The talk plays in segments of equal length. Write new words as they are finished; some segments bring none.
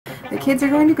The kids are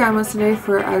going to Grandma's today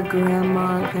for a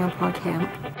grandpa camp.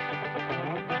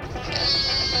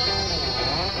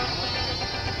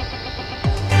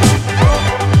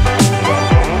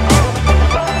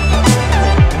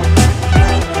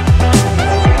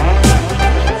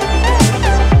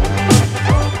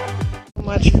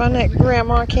 Much fun at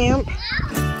Grandma camp.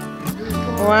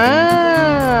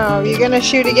 Wow, you gonna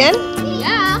shoot again?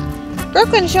 Yeah.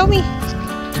 Brooklyn, show me.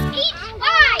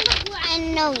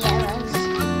 And no yellows.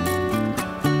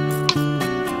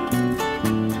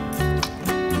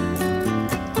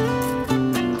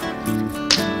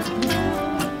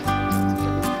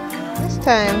 This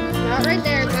time. Not right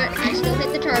there, but I still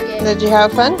hit the target. Did you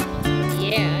have fun?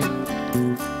 Yeah.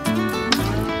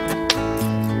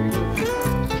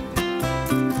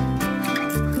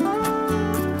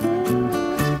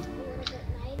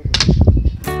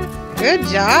 Good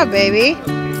job, baby.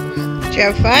 Did you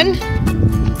have fun?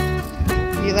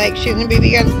 You like shooting the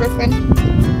BB guns, Brooklyn?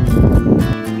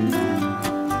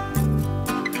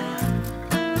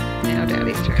 Now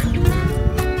Daddy's turn.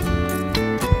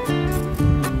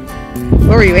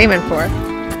 What were you aiming for?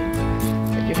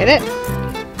 Did you hit it?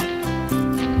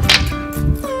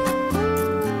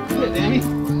 Hit it, Danny.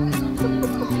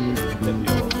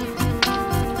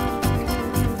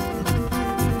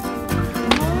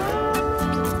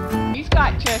 He's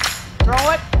got you.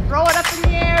 Throw it up in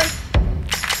the air.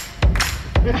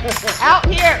 Out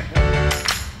here.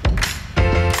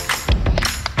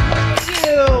 Look at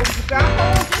you. You got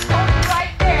hold, just hold it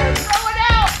right there. Throw it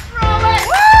out. Throw it.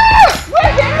 Woo! Look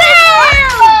at that.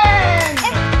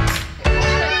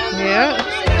 Yeah.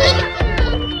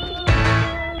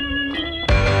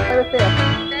 How does it feel?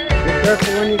 Be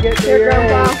careful when you get to Here, your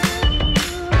Grandpa. end.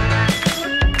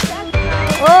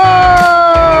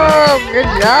 Oh, good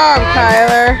job,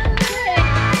 Kyler.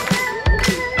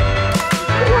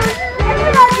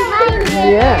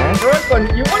 Yeah. Brooklyn, what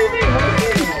do you mean? Let me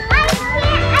see.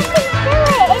 I can do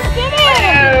it. It did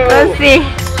it. Let's see.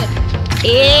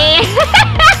 Yeah.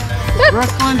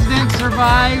 Brooklyn's didn't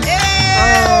survive.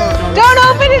 Oh. Don't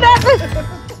open it up.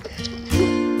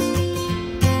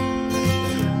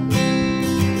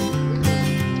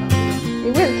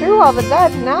 You went through all the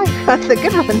duds. Now you got the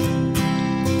good one.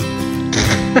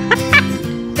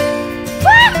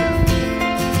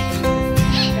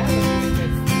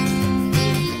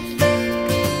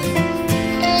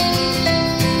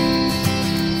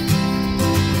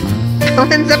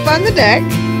 Cohen's up on the deck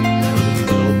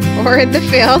or in the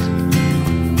field.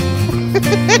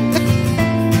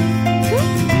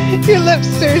 Your lips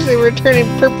seriously were turning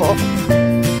purple.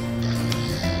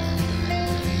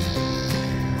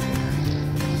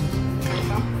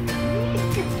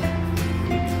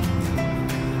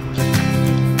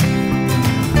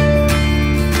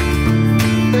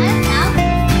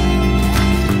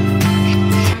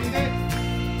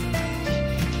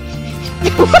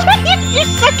 You're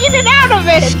sucking it out of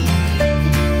it!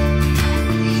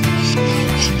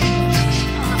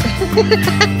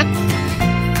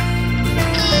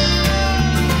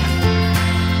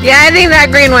 Yeah, I think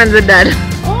that green one's a dud.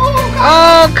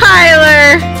 Oh,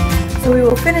 Kyler! So we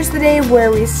will finish the day where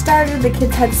we started. The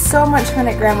kids had so much fun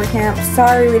at Grandma Camp.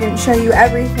 Sorry we didn't show you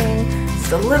everything.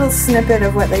 Just a little snippet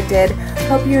of what they did.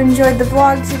 Hope you enjoyed the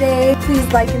vlog today. Please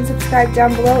like and subscribe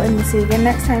down below and we'll see you again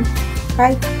next time.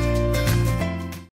 Bye!